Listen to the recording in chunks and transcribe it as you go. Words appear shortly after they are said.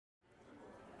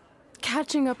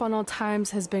Catching up on old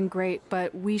times has been great,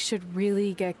 but we should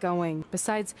really get going.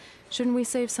 Besides, shouldn't we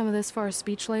save some of this for our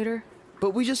speech later? But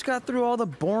we just got through all the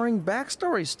boring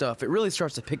backstory stuff. It really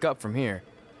starts to pick up from here.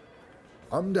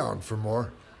 I'm down for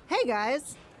more. Hey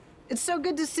guys, it's so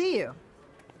good to see you.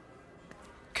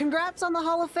 Congrats on the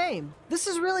Hall of Fame. This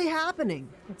is really happening.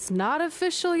 It's not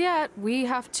official yet. We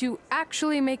have to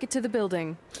actually make it to the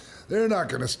building. They're not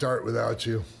gonna start without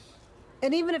you.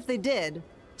 And even if they did,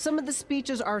 some of the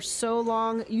speeches are so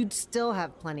long, you'd still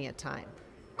have plenty of time.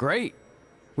 Great.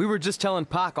 We were just telling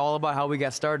Pac all about how we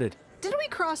got started. Didn't we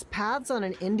cross paths on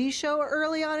an indie show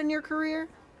early on in your career?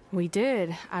 We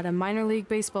did, at a minor league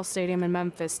baseball stadium in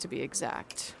Memphis, to be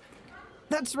exact.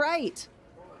 That's right.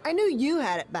 I knew you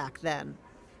had it back then.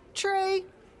 Trey,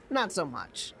 not so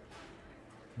much.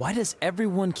 Why does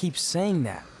everyone keep saying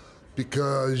that?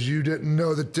 Because you didn't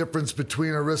know the difference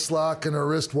between a wrist lock and a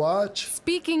wristwatch?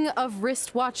 Speaking of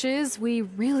wristwatches, we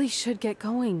really should get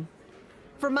going.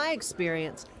 From my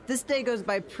experience, this day goes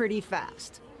by pretty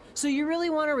fast. So you really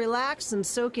want to relax and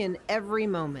soak in every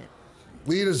moment.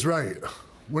 Lita's right.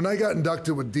 When I got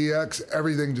inducted with DX,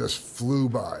 everything just flew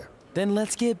by. Then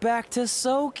let's get back to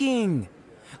soaking.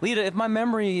 Lita, if my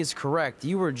memory is correct,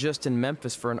 you were just in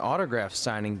Memphis for an autograph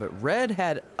signing, but Red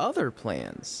had other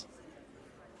plans.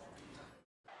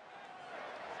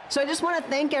 So I just want to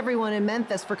thank everyone in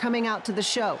Memphis for coming out to the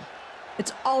show.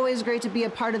 It's always great to be a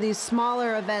part of these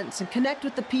smaller events and connect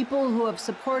with the people who have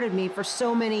supported me for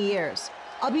so many years.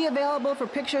 I'll be available for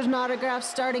pictures and autographs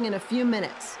starting in a few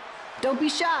minutes. Don't be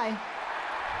shy.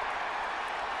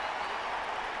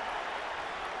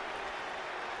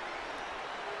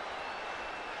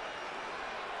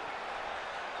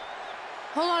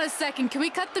 Hold on a second, can we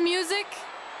cut the music?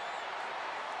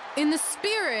 In the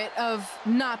spirit of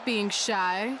not being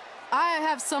shy, I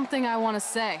have something I want to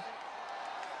say.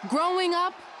 Growing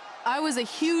up, I was a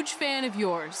huge fan of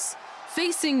yours.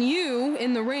 Facing you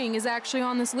in the ring is actually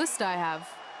on this list I have.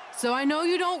 So I know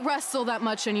you don't wrestle that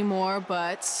much anymore,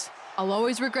 but I'll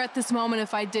always regret this moment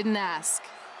if I didn't ask.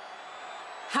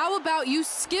 How about you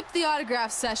skip the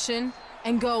autograph session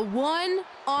and go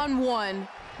one-on-one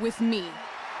with me?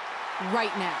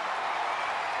 Right now.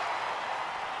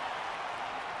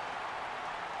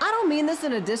 I don't mean this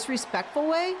in a disrespectful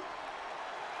way,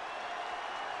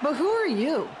 but who are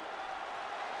you?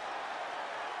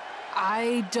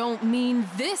 I don't mean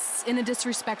this in a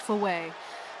disrespectful way,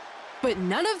 but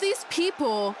none of these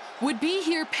people would be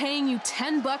here paying you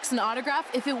 $10 an autograph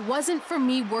if it wasn't for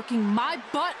me working my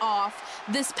butt off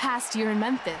this past year in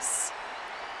Memphis.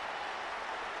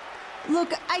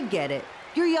 Look, I get it.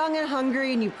 You're young and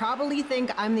hungry, and you probably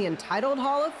think I'm the entitled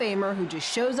Hall of Famer who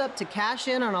just shows up to cash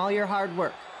in on all your hard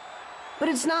work. But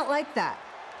it's not like that.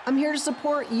 I'm here to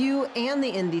support you and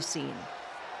the indie scene.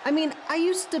 I mean, I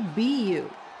used to be you.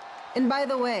 And by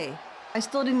the way, I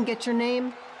still didn't get your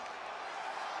name.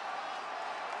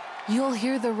 You'll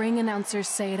hear the ring announcers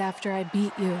say it after I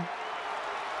beat you.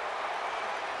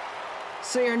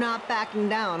 So you're not backing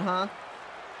down, huh?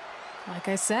 Like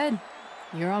I said,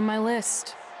 you're on my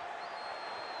list.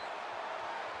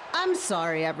 I'm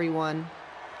sorry, everyone,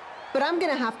 but I'm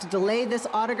gonna have to delay this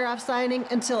autograph signing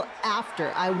until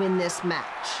after I win this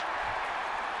match.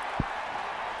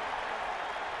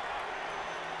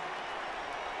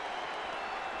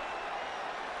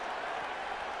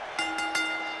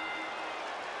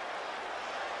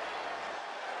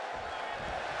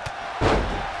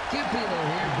 Skip Pilo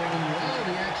here, bringing you all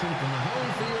the action from the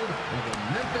home field of the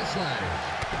Memphis Sliders.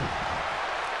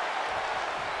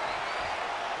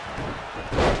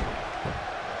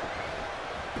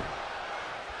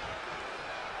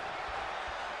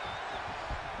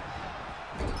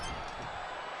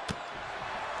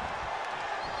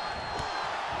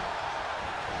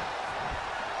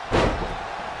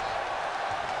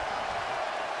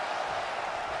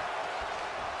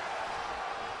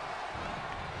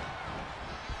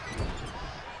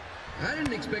 I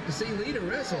didn't expect to see Lita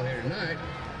wrestle here tonight,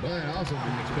 but I also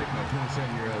didn't expect my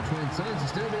 27-year-old twin sons to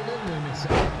still be living with me, so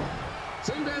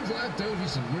sometimes life throws you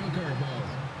some real curveballs.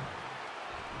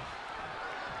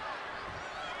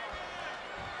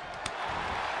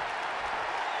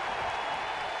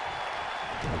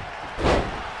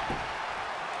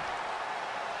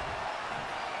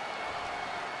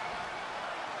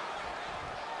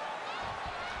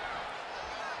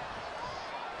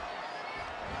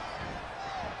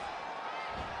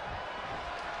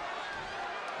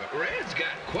 Red's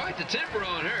got quite the temper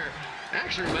on her.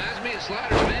 Actually reminds me of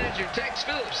Sliders manager Tex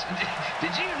Phillips.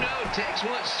 Did you know Tex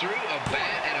once threw a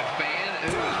bat at a fan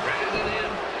who was razzing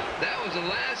him? That was the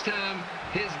last time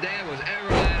his dad was ever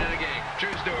allowed in a game.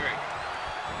 True story.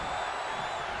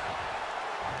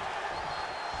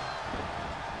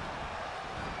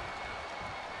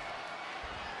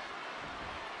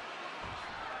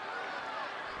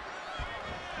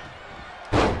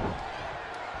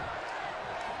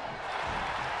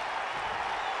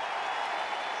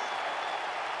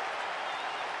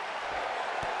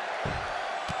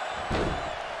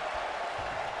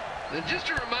 And just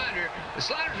a reminder, the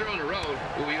Sliders are on the road.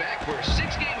 We'll be back for a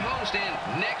 6-game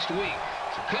homestand next week.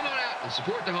 So come on out and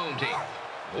support the home team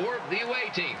or the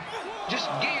away team. Just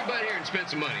get your butt here and spend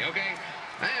some money, okay?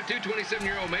 I have 2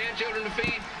 27-year-old man children to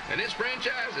feed, and this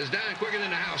franchise is dying quicker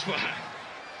than a housefly.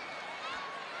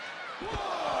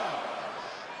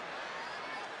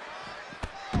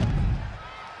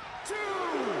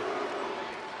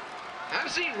 I've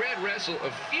seen Red wrestle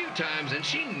a few times, and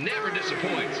she never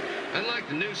disappoints. Unlike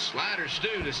the new slider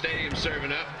stew the stadium's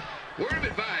serving up. Word of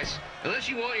advice, unless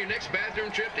you want your next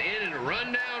bathroom trip to end in a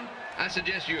rundown, I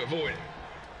suggest you avoid it.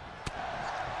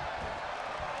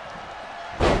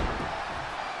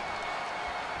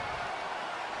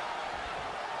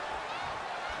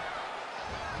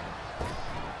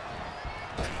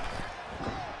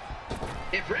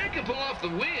 If Red can pull off the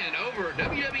win over a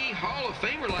WWE Hall of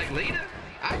Famer like Lita,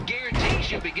 I guarantee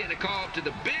she'll be getting a call up to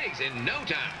the bigs in no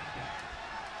time.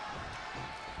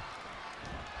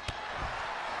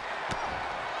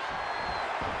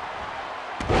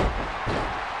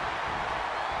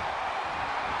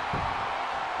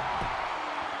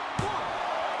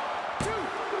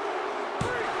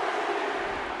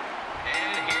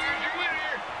 And here's your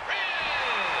winner, Red!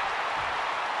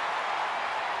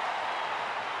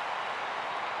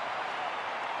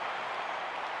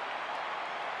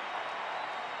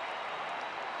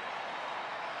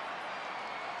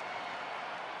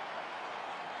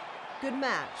 Good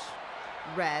match,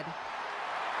 Red.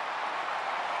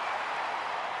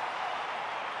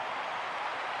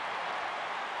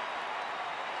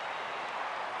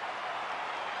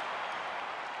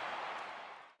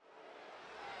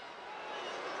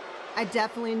 I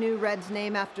definitely knew Red's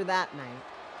name after that night.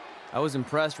 I was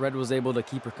impressed Red was able to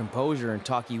keep her composure and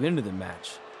talk you into the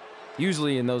match.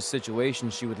 Usually in those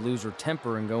situations, she would lose her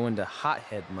temper and go into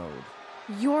hothead mode.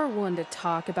 You're one to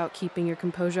talk about keeping your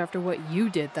composure after what you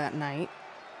did that night.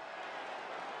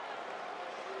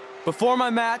 Before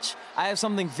my match, I have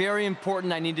something very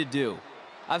important I need to do.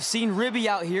 I've seen Ribby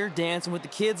out here dancing with the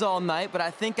kids all night, but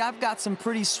I think I've got some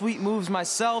pretty sweet moves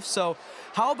myself, so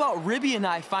how about Ribby and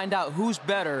I find out who's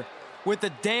better with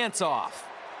the dance-off?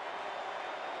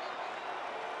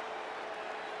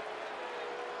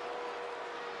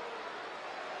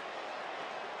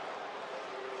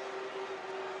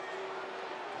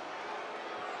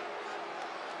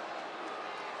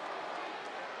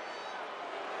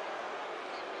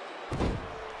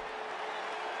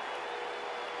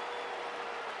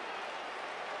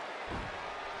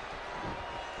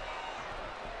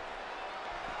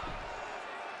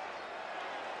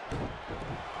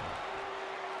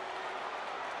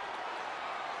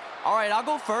 All right, I'll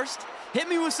go first. Hit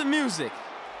me with some music.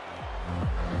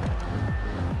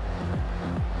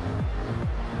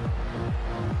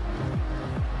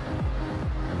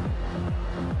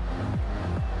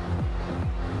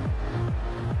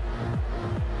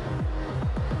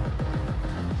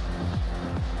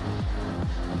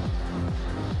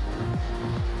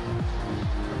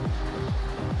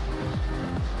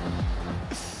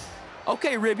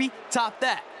 Okay, Ribby, top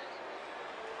that.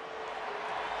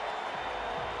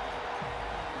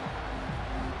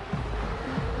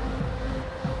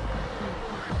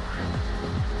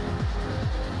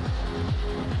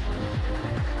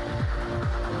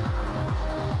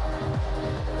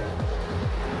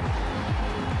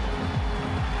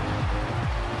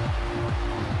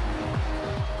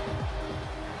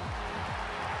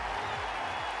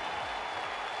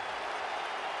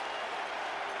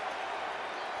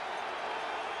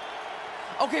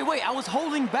 Okay, wait, I was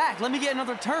holding back. Let me get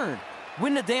another turn.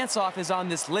 Win the dance-off is on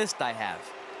this list I have.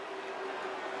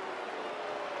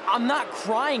 I'm not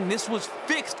crying. This was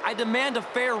fixed. I demand a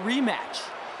fair rematch.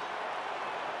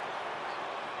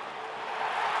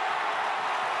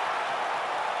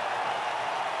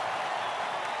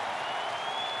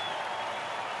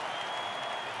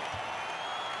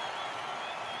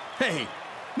 Hey,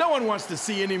 no one wants to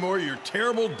see any more of your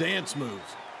terrible dance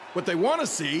moves. What they want to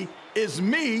see is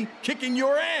me kicking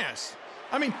your ass.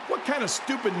 I mean, what kind of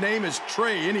stupid name is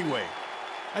Trey anyway?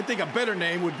 I think a better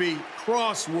name would be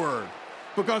Crossword,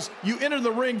 because you enter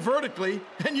the ring vertically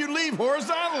and you leave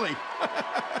horizontally.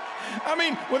 I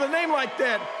mean, with a name like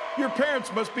that, your parents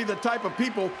must be the type of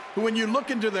people who, when you look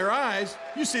into their eyes,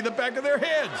 you see the back of their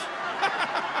heads.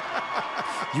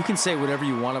 You can say whatever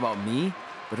you want about me,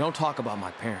 but don't talk about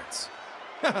my parents.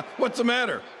 What's the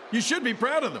matter? You should be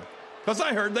proud of them, because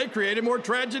I heard they created more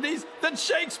tragedies than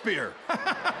Shakespeare.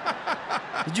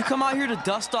 Did you come out here to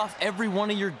dust off every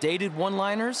one of your dated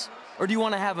one-liners? Or do you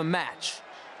want to have a match?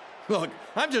 Look,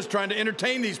 I'm just trying to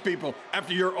entertain these people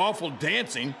after your awful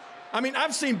dancing. I mean,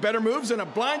 I've seen better moves in a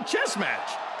blind chess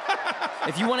match.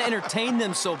 If you want to entertain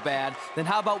them so bad, then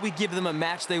how about we give them a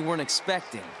match they weren't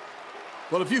expecting?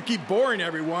 Well, if you keep boring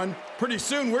everyone, pretty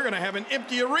soon we're going to have an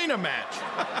empty arena match.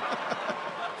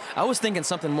 I was thinking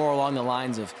something more along the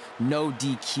lines of no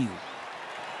DQ.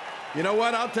 You know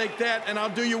what? I'll take that, and I'll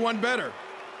do you one better.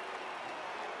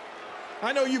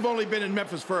 I know you've only been in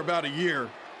Memphis for about a year,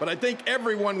 but I think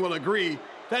everyone will agree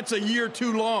that's a year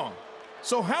too long.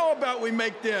 So how about we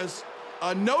make this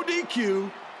a no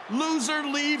DQ, loser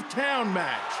leave town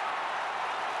match?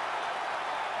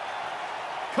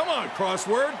 Come on,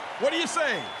 Crossword. What do you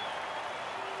say?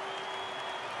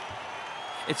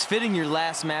 It's fitting your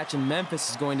last match in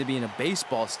Memphis is going to be in a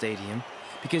baseball stadium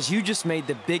because you just made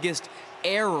the biggest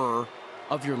error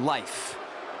of your life.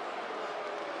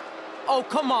 Oh,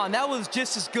 come on. That was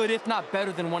just as good, if not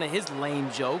better, than one of his lame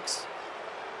jokes.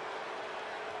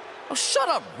 Oh, shut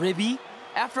up, Ribby.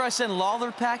 After I send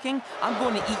Lawler packing, I'm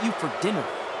going to eat you for dinner.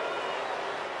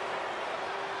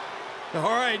 All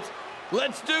right,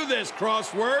 let's do this,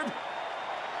 Crossword.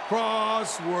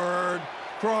 Crossword,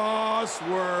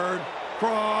 crossword,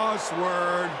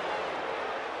 crossword.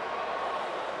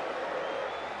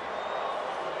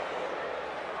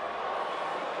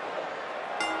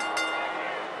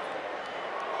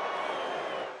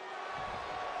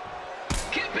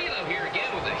 Here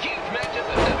again with a huge matchup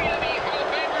of WWE Hall of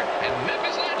Famer and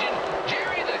Memphis legend,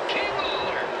 Jerry the King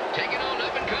Lawler, taking on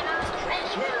up-and-comer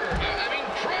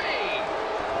Trey.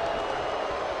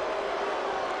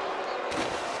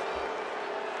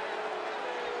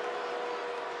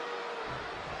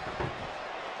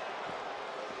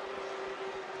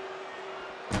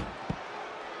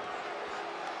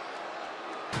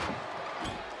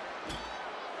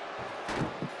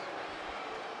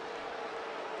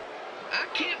 I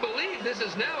can't believe this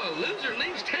is now a loser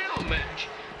leaves town match.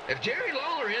 If Jerry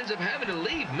Lawler ends up having to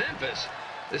leave Memphis,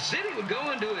 the city would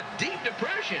go into a deep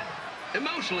depression,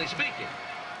 emotionally speaking.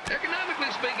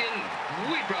 Economically speaking,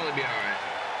 we'd probably be all right.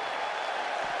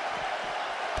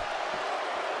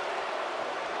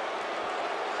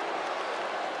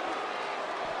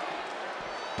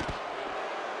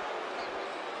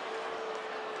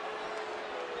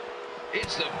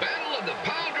 It's the battle of the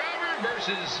pile driver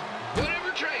versus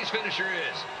whatever Trey's finisher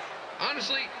is.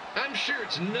 Honestly, I'm sure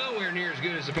it's nowhere near as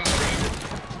good as the pile driver.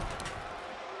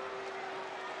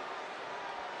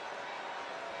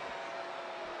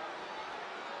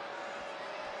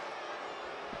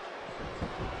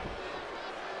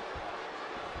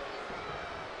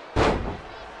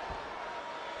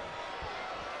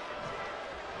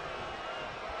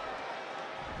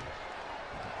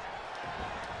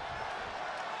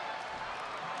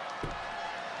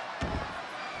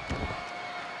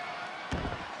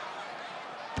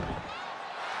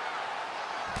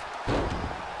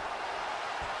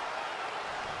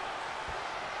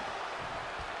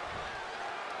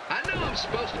 I know I'm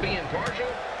supposed to be impartial,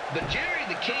 but Jerry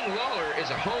the King Lawler is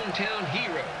a hometown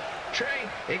hero. Trey,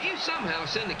 if you somehow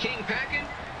send the King packing,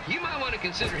 you might want to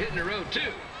consider hitting the road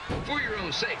too, for your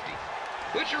own safety.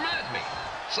 Which reminds me,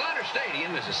 Slaughter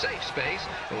Stadium is a safe space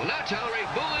and will not tolerate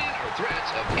bullying or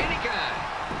threats of any kind.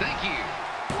 Thank you.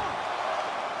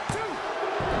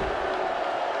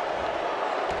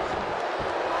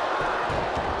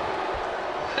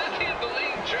 I can't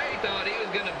believe Trey thought he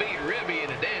was going to beat Ribby in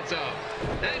a dance-off.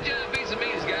 That giant piece of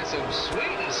meat has got some sweet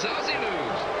and saucy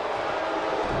moves.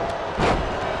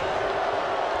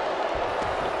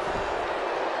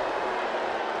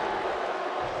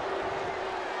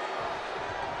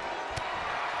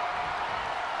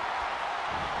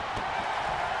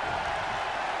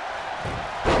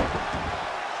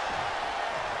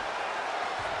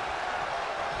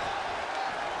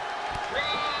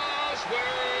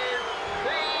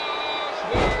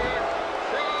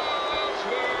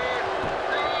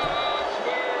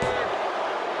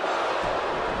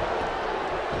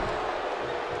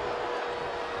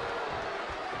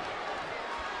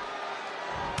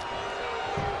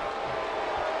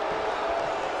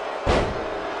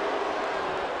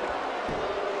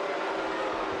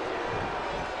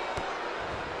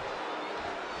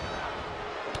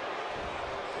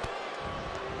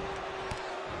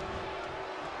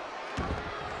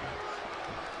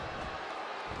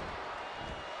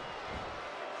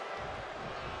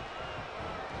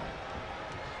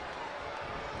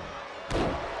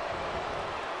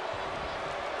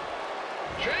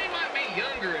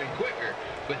 Younger and quicker,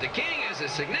 but the King has a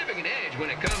significant edge when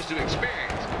it comes to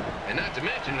experience, and not to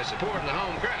mention the support of the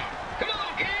home crowd. Come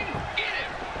on, King! Get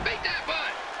him! Beat that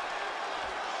butt!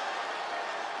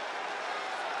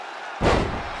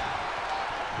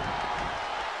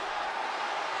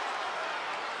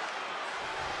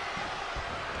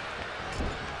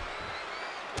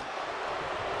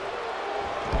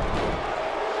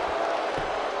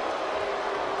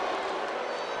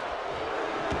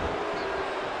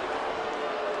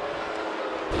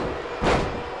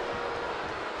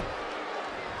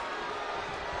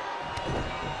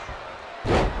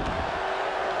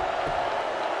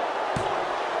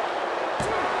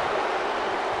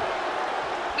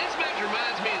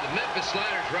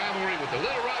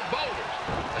 Little Rock boulders.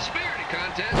 A spirited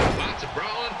contest with lots of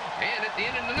brawling, and at the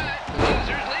end of the night, the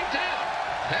losers leave town.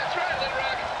 That's right, Little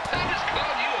Rock. I just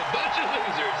called you a bunch of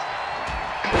losers.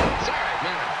 Sorry,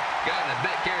 man, I got a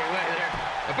bit carried away there.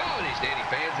 Apologies to any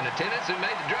fans in attendance who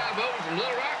made the drive over from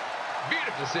Little Rock.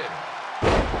 Beautiful city.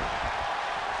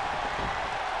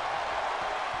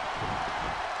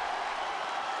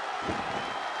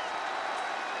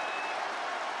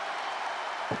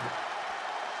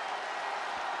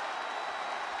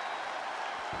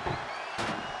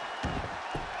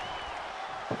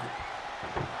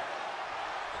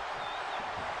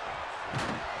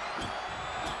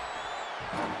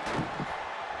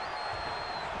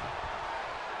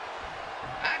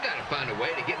 Find a way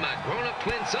to get my grown-up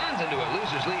twin sons into a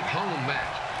losers leave home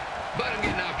match. But I'm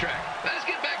getting off track. Let's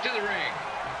get back to the ring.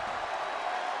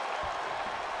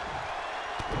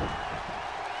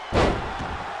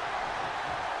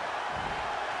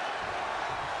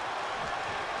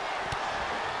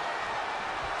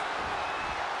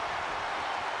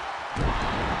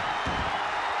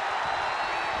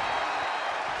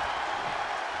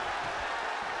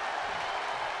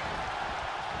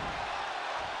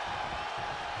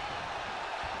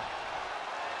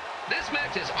 This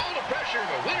match has all the pressure of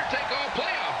a winner-take-all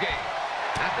playoff game.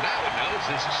 Not that I would know,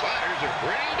 since the Sliders are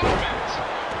perennial doormats.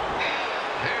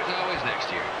 There's always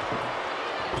next year.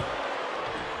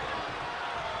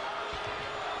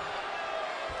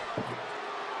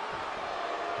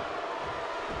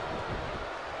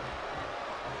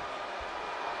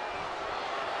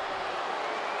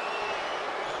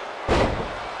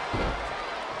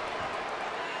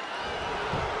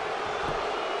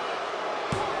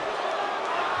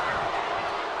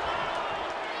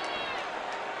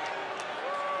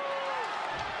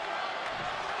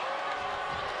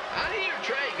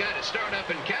 Trey got to start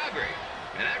up in Calgary,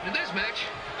 and after this match,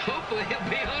 hopefully he'll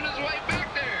be on his way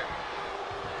back there.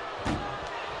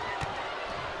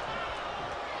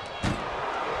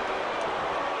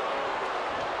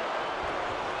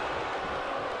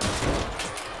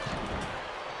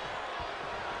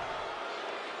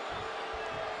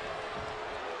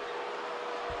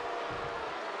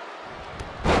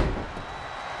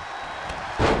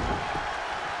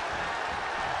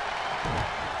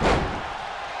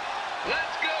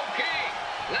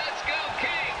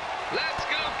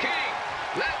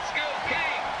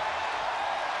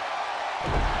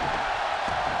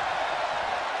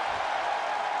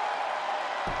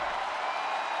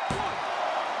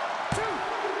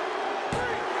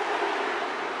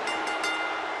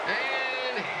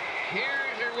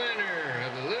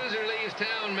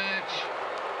 Town match,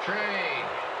 Trey.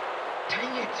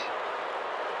 Dang it.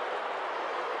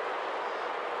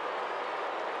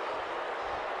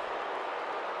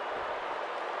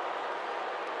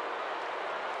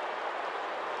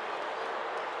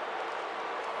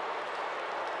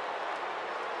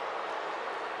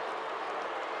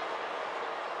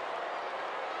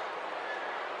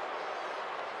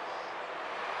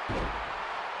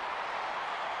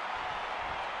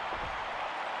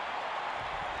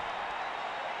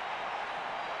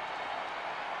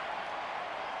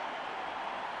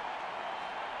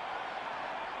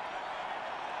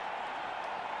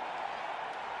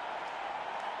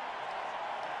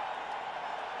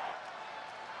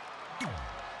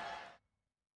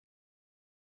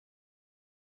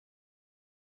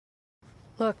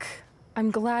 Look, I'm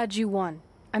glad you won.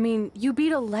 I mean, you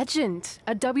beat a legend,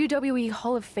 a WWE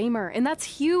Hall of Famer, and that's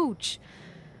huge.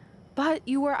 But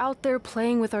you were out there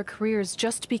playing with our careers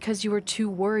just because you were too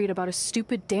worried about a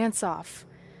stupid dance-off,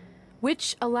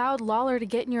 which allowed Lawler to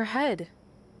get in your head.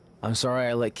 I'm sorry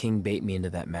I let King bait me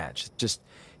into that match. Just,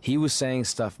 he was saying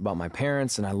stuff about my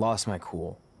parents and I lost my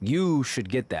cool. You should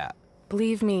get that.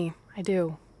 Believe me, I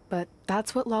do. But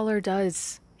that's what Lawler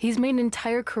does. He's made an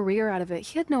entire career out of it.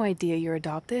 He had no idea you're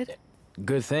adopted.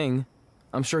 Good thing.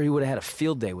 I'm sure he would have had a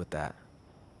field day with that.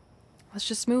 Let's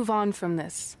just move on from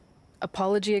this.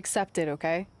 Apology accepted,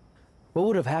 okay? What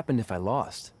would have happened if I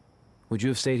lost? Would you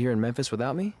have stayed here in Memphis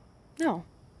without me? No.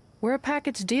 We're a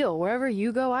package deal. Wherever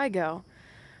you go, I go.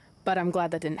 But I'm glad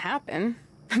that didn't happen.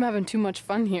 I'm having too much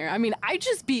fun here. I mean, I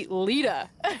just beat Lita.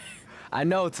 I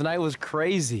know, tonight was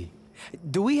crazy.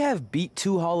 Do we have beat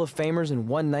 2 Hall of Famers in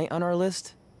one night on our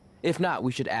list? If not,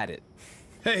 we should add it.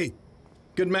 Hey,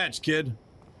 good match, kid.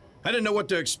 I didn't know what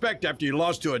to expect after you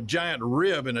lost to a giant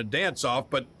rib in a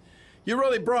dance-off, but you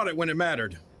really brought it when it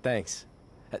mattered. Thanks.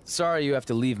 Sorry you have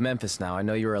to leave Memphis now. I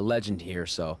know you're a legend here,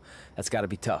 so that's gotta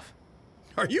be tough.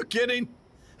 Are you kidding?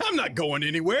 I'm not going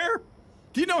anywhere.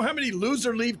 Do you know how many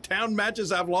loser leave town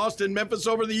matches I've lost in Memphis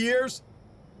over the years?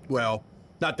 Well,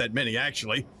 not that many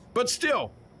actually, but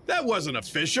still, That wasn't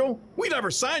official. We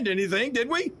never signed anything, did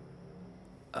we?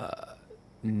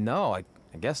 No, I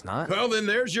guess not. Well, then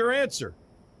there's your answer.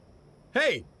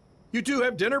 Hey, you two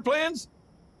have dinner plans?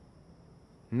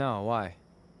 No, why?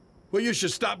 Well, you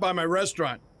should stop by my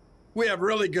restaurant. We have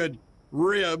really good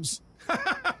ribs.